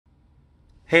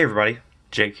Hey everybody,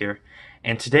 Jake here,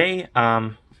 and today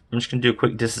I'm just going to do a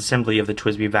quick disassembly of the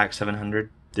TWSBI Vac700.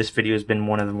 This video has been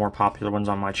one of the more popular ones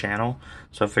on my channel,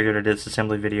 so I figured a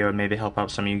disassembly video would maybe help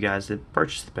out some of you guys that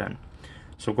purchased the pen.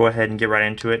 So we'll go ahead and get right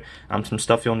into it. Some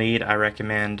stuff you'll need, I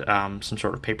recommend some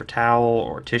sort of paper towel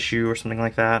or tissue or something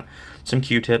like that, some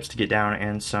Q-tips to get down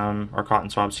in or cotton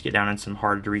swabs to get down in some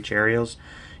hard to reach areas.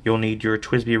 You'll need your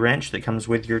TWSBI wrench that comes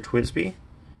with your TWSBI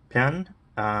pen,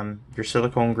 your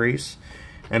silicone grease.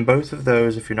 And both of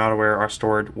those, if you're not aware, are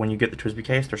stored when you get the TWSBI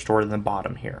case. They're stored in the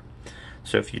bottom here.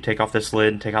 So if you take off this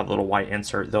lid and take out the little white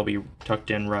insert, they'll be tucked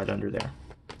in right under there.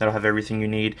 That'll have everything you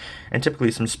need, and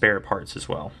typically some spare parts as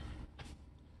well.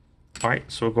 Alright,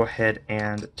 so we'll go ahead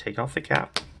and take off the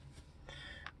cap.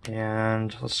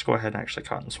 And let's go ahead and actually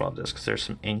cotton swab this, because there's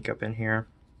some ink up in here.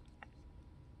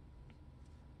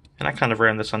 And I kind of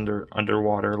ran this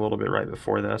underwater a little bit right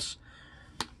before this.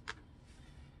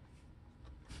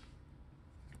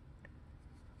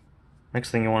 Next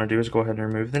thing you want to do is go ahead and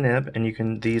remove the nib,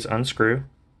 and these unscrew.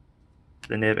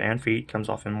 The nib and feet comes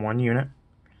off in one unit.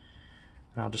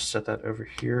 And I'll just set that over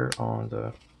here on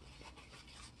the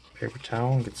paper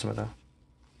towel and get some of the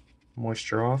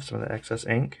moisture off, some of the excess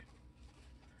ink.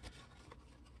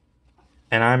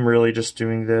 And I'm really just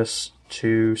doing this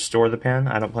to store the pen.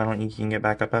 I don't plan on inking it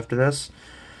back up after this.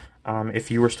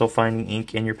 If you were still finding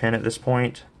ink in your pen at this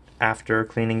point after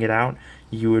cleaning it out,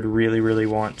 you would really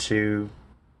want to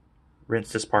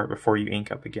rinse this part before you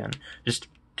ink up again, just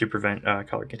to prevent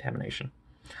color contamination.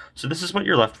 So this is what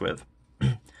you're left with.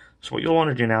 So what you'll want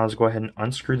to do now is go ahead and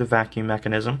unscrew the vacuum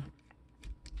mechanism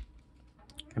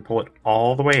and pull it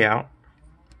all the way out.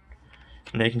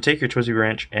 And then you can take your TWSBI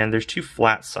wrench, and there's two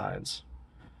flat sides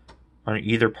on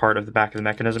either part of the back of the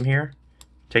mechanism here.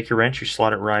 Take your wrench, you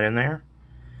slot it right in there,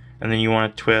 and then you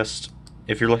want to twist.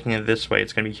 If you're looking at it this way,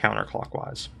 it's going to be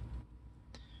counterclockwise.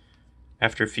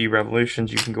 After a few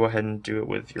revolutions, you can go ahead and do it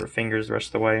with your fingers the rest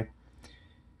of the way.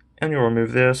 And you'll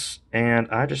remove this, and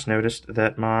I just noticed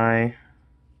that the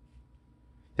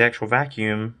actual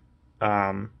vacuum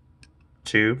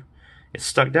tube is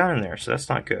stuck down in there, so that's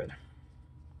not good.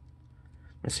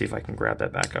 Let's see if I can grab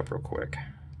that back up real quick.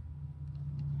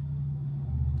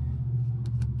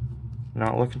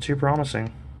 Not looking too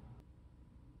promising.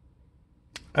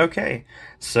 Okay,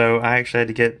 so I actually had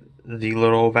to get the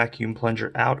little vacuum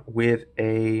plunger out with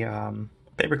a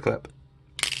paper clip.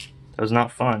 That was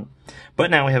not fun. But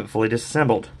now we have it fully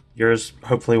disassembled. Yours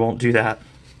hopefully won't do that,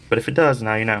 but if it does,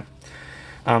 now you know.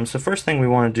 So first thing we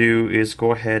want to do is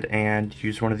go ahead and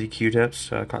use one of the Q-tips,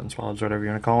 cotton swabs, whatever you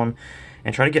want to call them,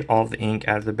 and try to get all of the ink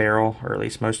out of the barrel, or at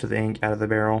least most of the ink out of the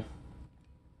barrel.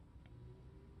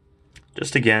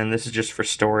 Just again, this is just for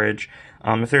storage.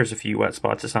 If there's a few wet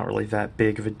spots, it's not really that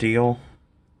big of a deal.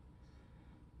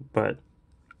 But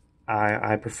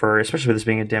I prefer, especially with this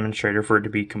being a demonstrator, for it to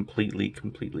be completely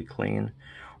clean,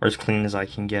 or as clean as I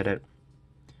can get it.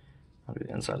 I'll do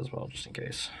the inside as well, just in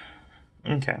case.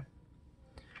 Okay.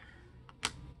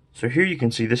 So here you can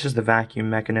see this is the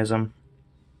vacuum mechanism.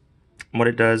 What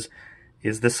it does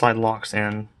is this side locks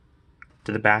in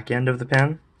to the back end of the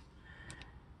pen,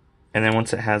 and then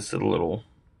once it has the little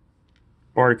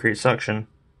bar to create suction,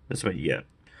 this is what you get.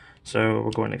 So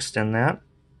we'll go ahead and extend that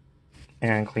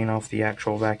and clean off the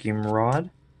actual vacuum rod.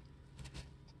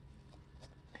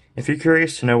 If you're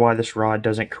curious to know why this rod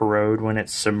doesn't corrode when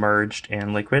it's submerged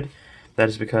in liquid, that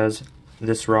is because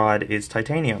this rod is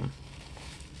titanium.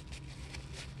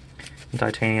 And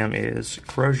titanium is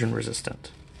corrosion resistant.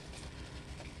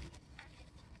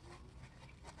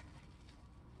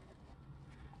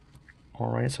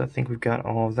 Alright, so I think we've got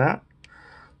all of that.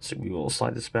 So we will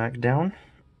slide this back down.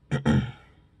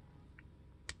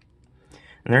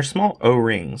 And there's small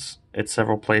O-rings at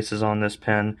several places on this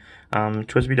pen.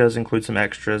 TWSBI does include some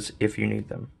extras if you need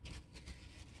them.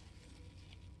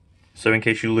 So in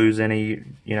case you lose any,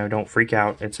 don't freak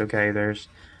out. It's okay. There's,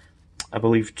 I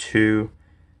believe, 2.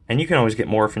 And you can always get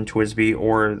more from TWSBI,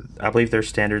 or I believe they're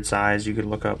standard size. You could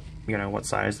look up, what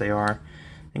size they are,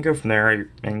 and go from there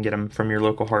and get them from your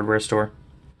local hardware store.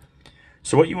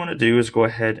 So what you want to do is go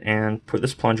ahead and put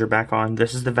this plunger back on.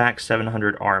 This is the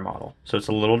Vac700R model, so it's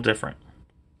a little different.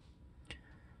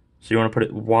 So you want to put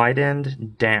it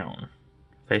wide-end down,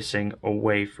 facing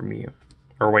away from you,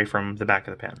 or away from the back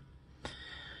of the pen.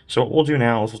 So what we'll do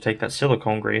now is we'll take that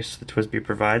silicone grease that TWSBI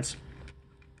provides,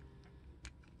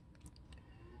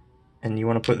 and you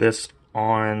want to put this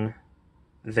on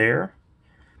there.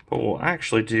 But what we'll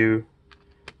actually do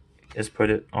is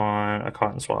put it on a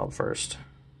cotton swab first.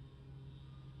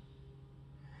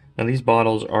 Now these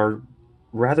bottles are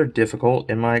rather difficult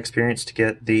in my experience to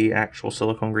get the actual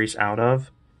silicone grease out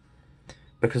of.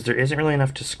 because there isn't really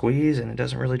enough to squeeze and it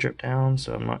doesn't really drip down,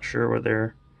 so I'm not sure what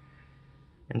their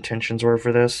intentions were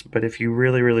for this, but if you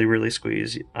really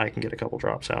squeeze, I can get a couple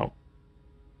drops out.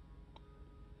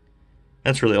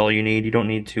 That's really all you need. You don't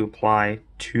need to apply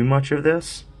too much of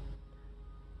this,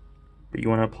 but you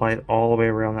want to apply it all the way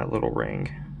around that little ring.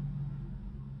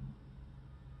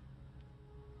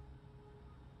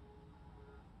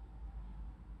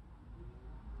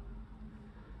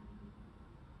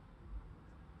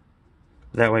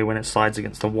 That way when it slides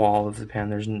against the wall of the pen,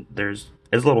 there's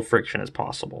as little friction as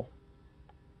possible.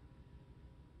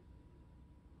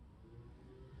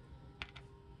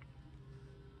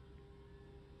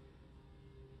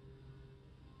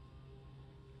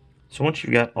 So once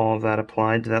you've got all of that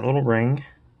applied to that little ring,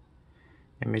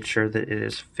 and made sure that it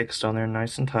is fixed on there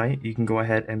nice and tight, you can go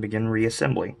ahead and begin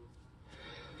reassembly.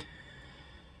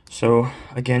 So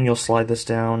again, you'll slide this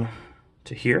down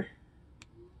to here,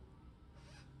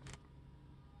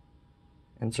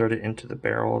 insert it into the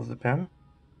barrel of the pen,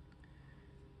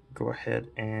 go ahead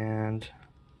and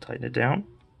tighten it down,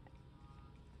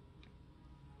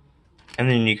 and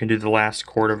then you can do the last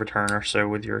quarter of a turn or so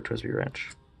with your TWSBI wrench.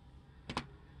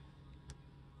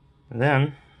 And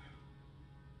then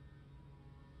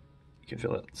you can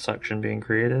feel that suction being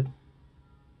created,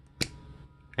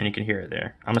 and you can hear it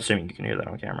there. I'm assuming you can hear that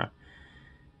on camera.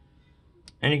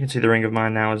 And you can see the ring of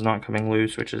mine now is not coming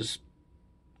loose, which is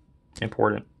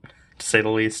important, to say the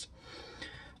least.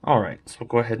 Alright, so we'll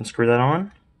go ahead and screw that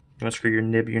on. You want to screw your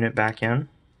nib unit back in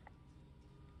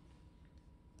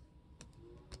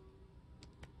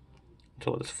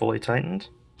until it is fully tightened.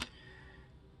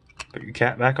 Put your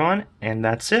cap back on, and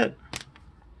that's it.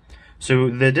 So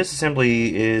the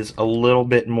disassembly is a little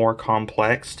bit more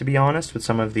complex, to be honest, with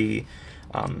some of the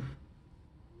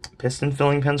piston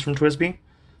filling pens from TWSBI,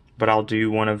 but I'll do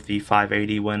one of the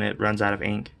 580 when it runs out of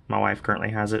ink. My wife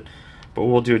currently has it, but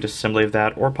we'll do a disassembly of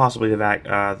that, or possibly the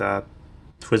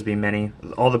TWSBI Mini.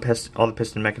 All the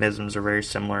piston mechanisms are very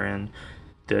similar in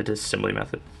the disassembly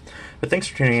method. But thanks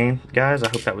for tuning in, guys. I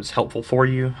hope that was helpful for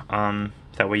you.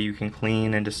 That way you can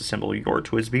clean and disassemble your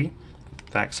TWSBI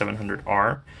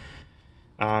Vac700R.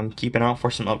 Keep an eye out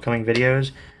for some upcoming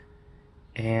videos,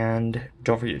 and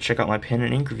don't forget to check out my pen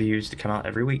and ink reviews to come out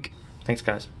every week. Thanks,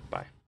 guys.